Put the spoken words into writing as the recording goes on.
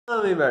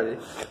everybody.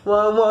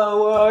 One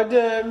more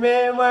to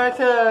make one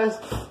touch.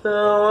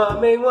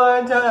 Make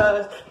one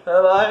touch.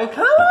 Come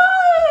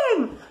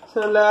on.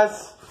 So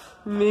let's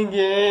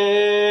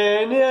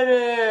begin.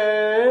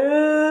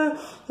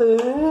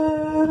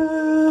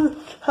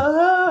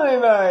 Hello,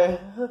 everybody.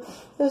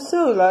 It's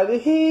so glad to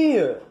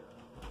hear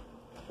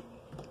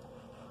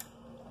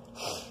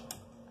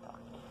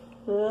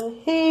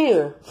you.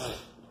 Here.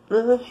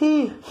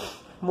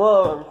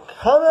 Well,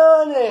 come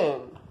on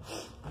in.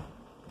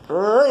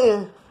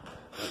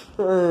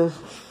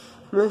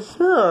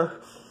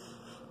 Mister.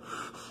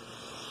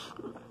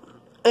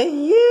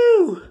 And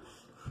you.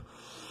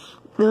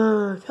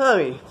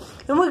 Tommy.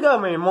 And we got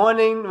my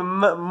morning.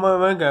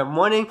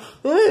 Morning.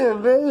 It's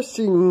very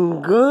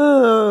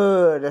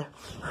good.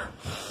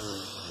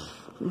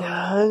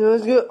 It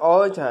was good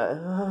all the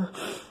time.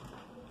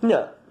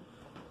 No.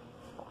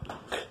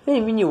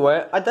 Maybe you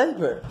wear a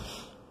diaper.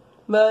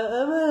 But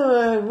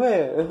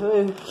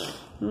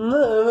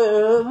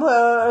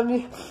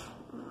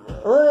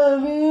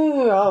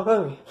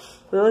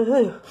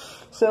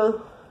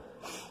so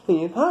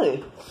you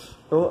party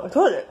or a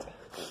toilet.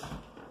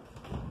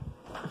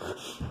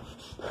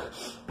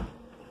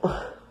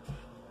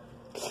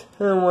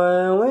 And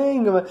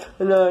when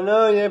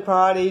no, your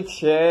party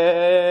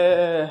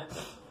chair.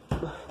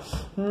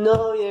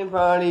 No, your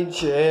party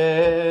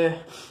chair.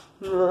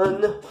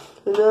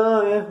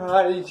 No, your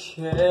party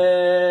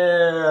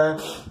chair.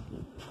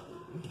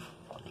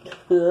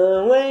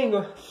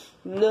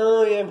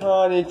 No, your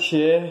party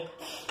chair.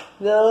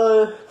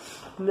 No,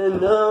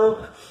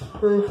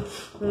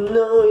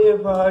 your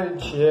party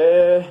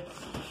chair.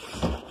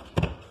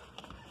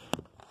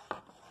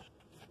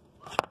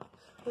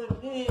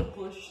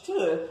 Push to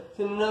it.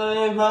 No,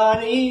 your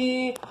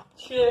party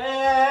chair.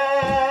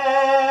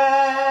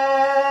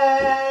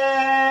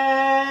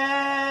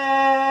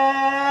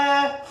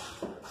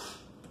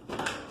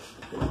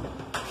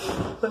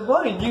 But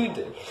what are you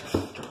doing?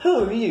 Who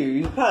are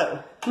you, Pat?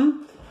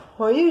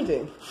 What are you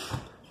doing?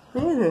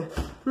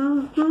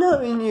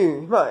 Knowing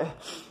you, right?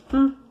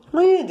 What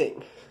are you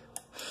doing?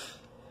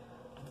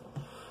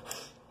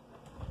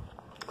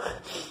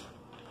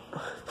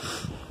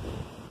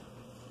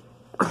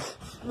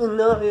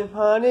 No, your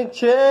party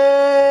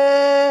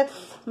chair.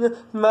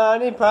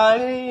 Party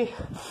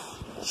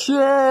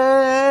chair.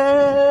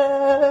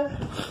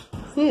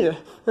 Here.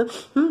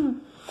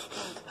 Who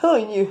are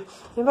you,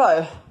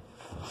 right?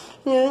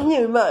 Yeah,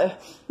 you, right?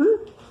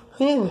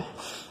 Yeah.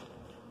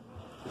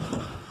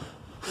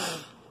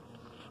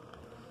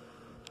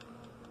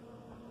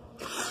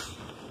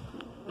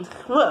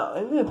 Well,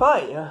 I'm gonna buy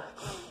it.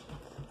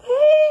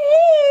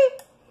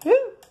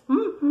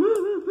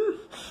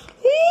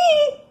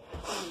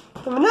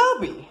 I'm an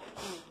Albie.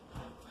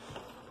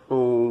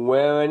 Oh,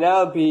 where an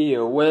Albie,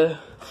 or where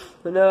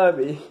an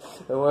Albie,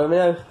 or where an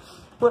Albie,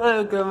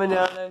 welcome an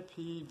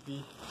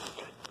Albie,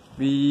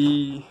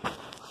 be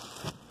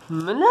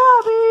an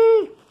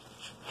Albie.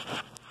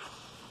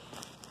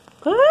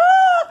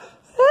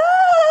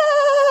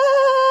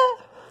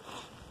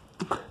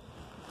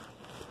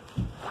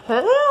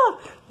 Hello,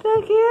 the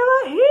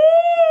camera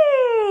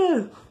here.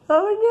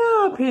 I'm an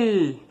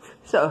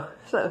So,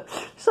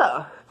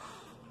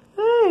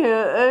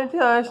 hey,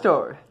 tell a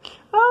story.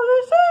 I'm the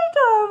same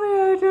time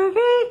here,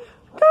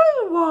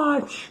 Just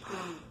watch.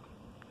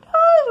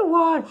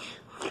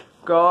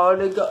 Go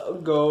to the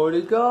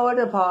party. Go to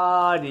the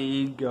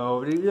party.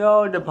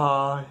 Go to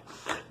party.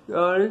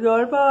 Go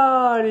to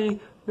party.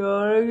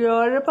 Go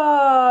to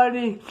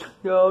party.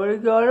 Go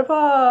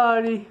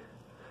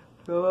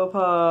to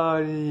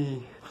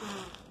party.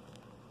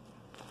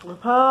 We're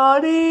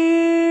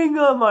partying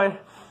on my.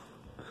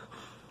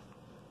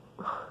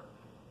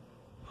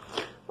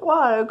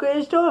 What a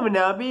great story,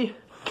 Nabby.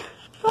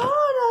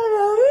 Oh,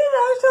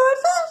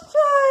 that's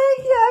trying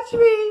to catch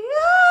me.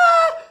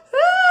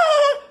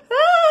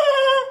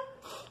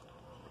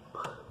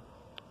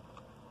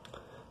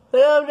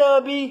 Hello,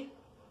 Nabby.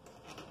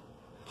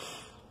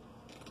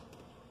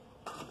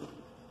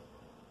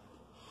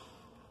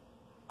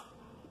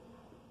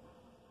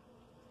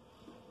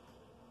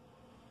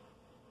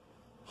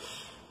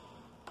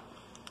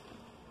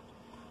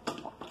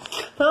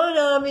 Hello,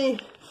 Nabby.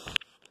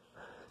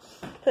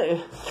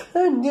 Hey,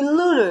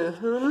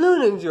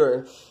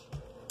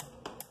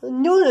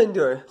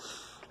 Lunager.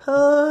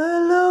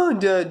 Hello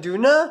there,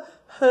 Duna.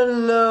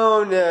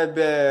 Hello there,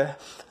 bear.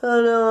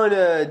 Hello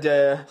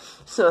there.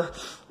 So,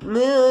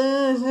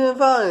 this is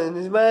fine.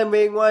 This is my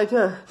big white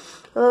tongue.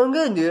 I'm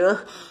gonna do.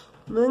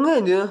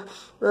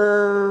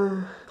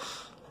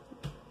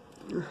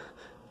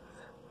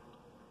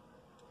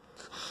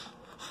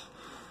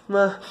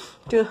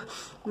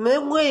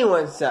 Wait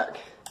one sec.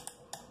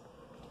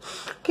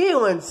 Give me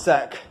one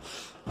sec.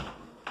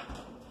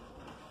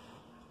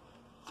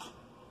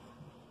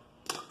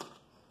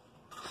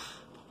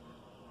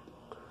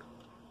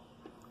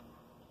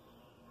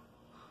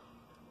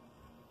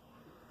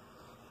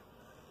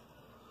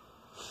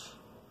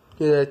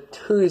 Get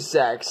 2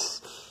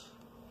 secs.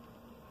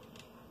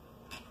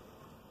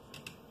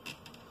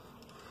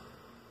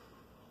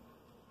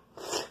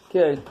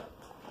 Get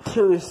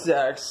 2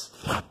 secs.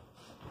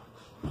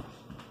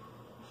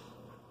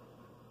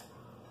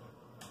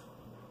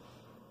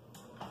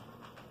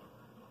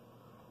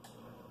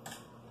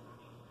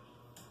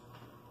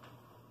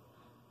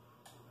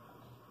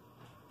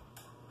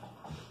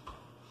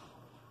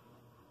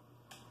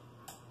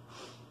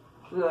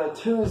 No,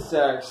 2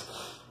 secs.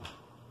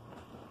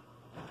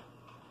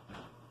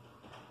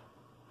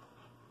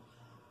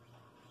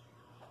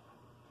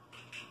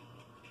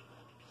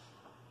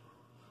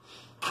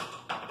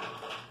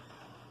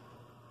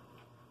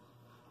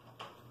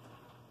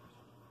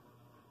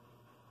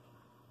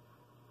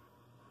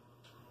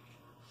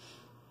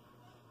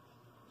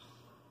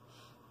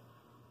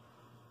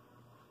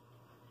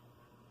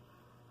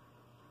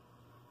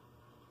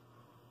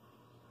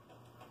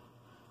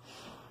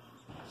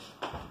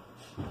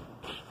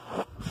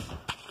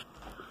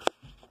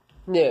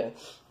 Yeah.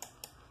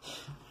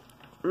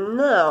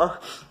 No,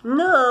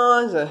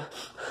 it's a,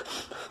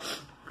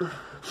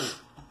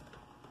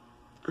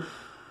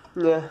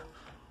 yeah.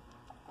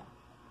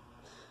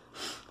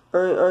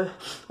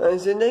 I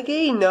said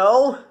again,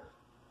 no.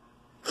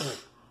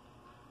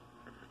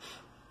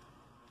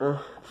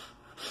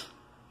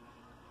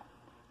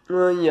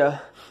 Yeah.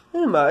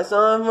 My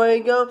son,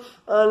 wake up.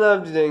 I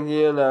love to think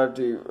you love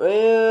to.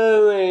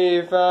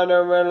 Really found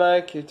out I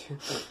like you too.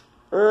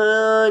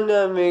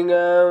 Nothing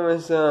I'm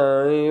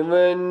sorry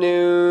even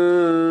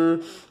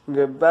new.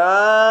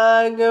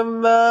 Goodbye,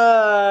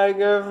 goodbye,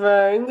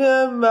 goodbye,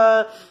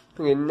 goodbye.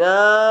 And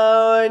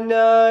now I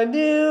know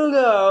to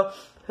go.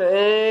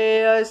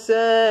 Hey, I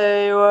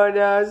say, well,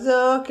 that's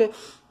okay.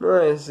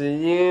 I see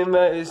you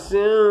very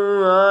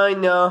soon, I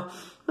know.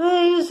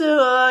 Very soon,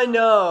 I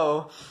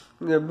know.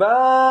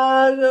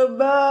 Goodbye,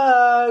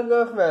 goodbye,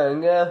 goodbye.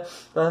 Yeah.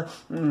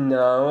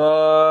 Now,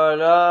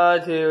 what are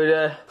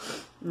today?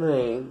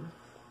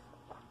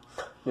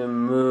 The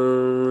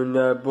moon,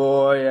 the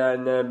boy,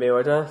 and the baby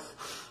with us.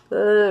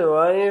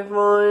 Wait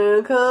for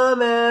you,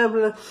 come and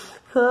play,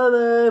 come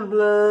and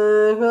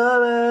play,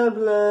 come and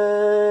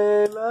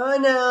play,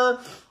 right now.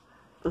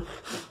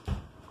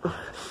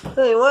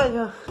 Hey,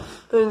 what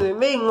is it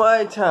mean,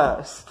 white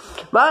house?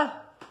 Bye.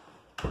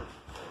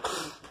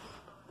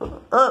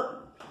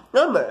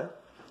 Number.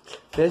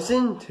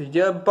 Listen to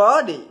your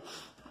body.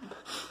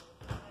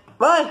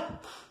 Bye.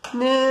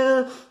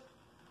 No.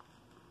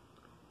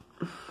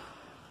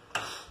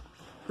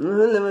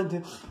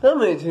 Number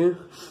 2.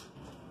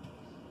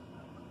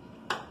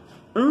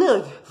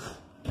 No.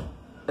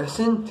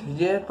 Listen to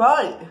your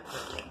body.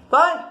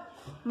 Bye.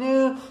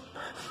 No.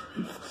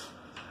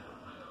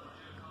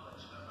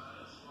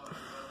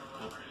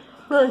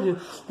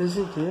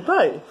 Listen to your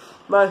body.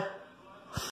 Bye.